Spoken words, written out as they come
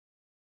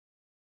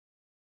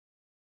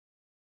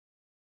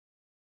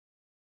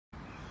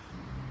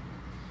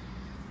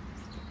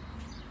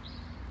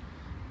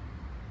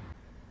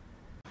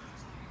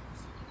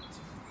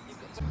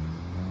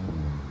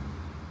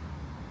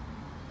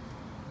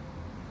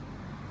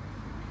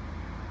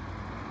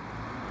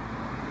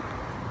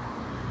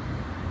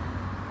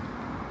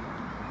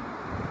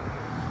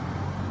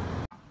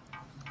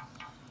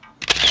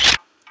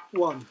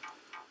1.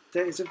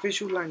 There is a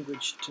visual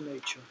language to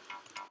nature.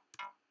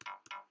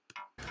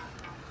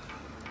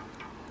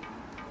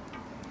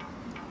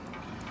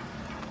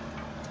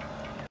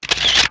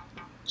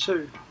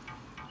 2.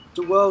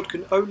 The world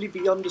can only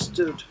be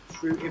understood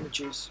through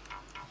images.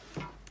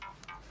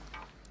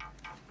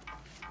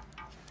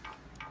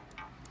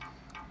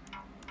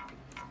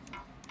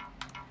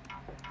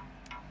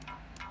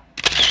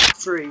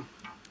 3.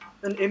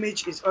 An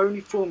image is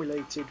only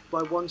formulated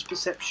by one's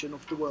perception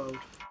of the world.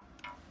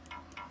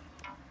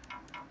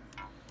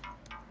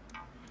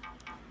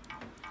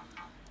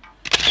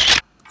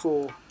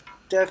 4.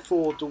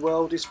 Therefore, the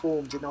world is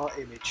formed in our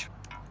image.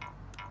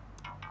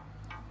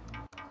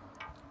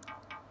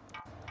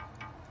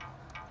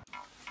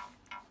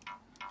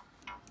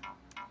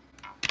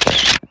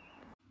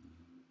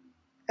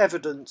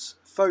 Evidence.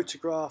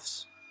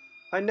 Photographs.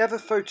 I never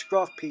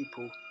photograph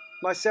people,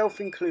 myself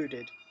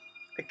included.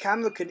 A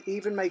camera can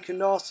even make a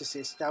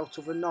narcissist out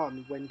of a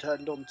nun when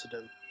turned on to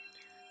them.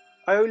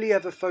 I only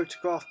ever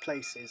photograph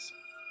places.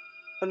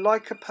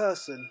 Unlike a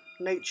person,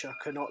 nature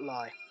cannot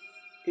lie.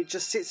 It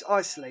just sits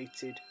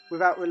isolated,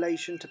 without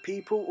relation to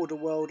people or the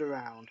world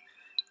around.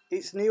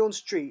 Its neon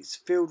streets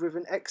filled with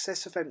an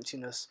excess of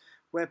emptiness,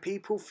 where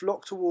people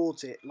flock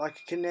towards it like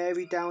a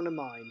canary down a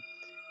mine.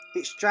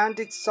 Its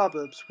stranded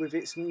suburbs with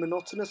its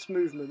monotonous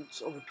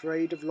movements of a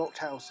parade of locked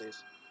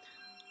houses.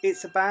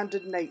 Its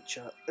abandoned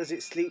nature as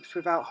it sleeps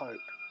without hope.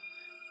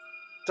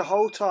 The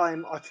whole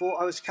time I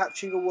thought I was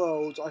capturing a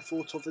world I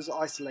thought of as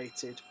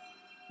isolated.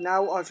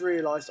 Now I've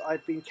realised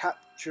I'd been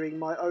capturing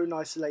my own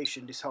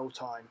isolation this whole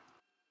time.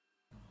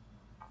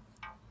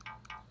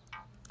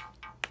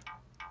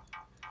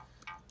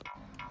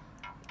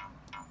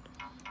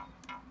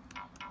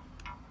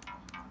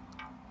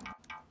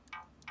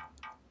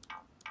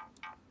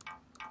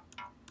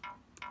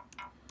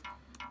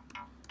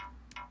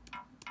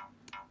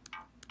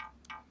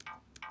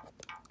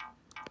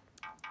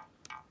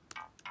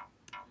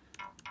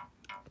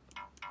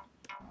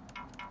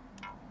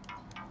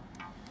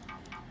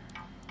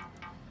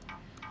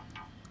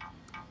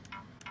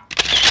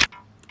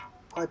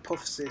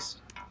 Hypothesis.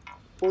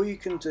 All you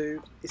can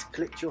do is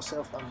click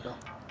yourself under.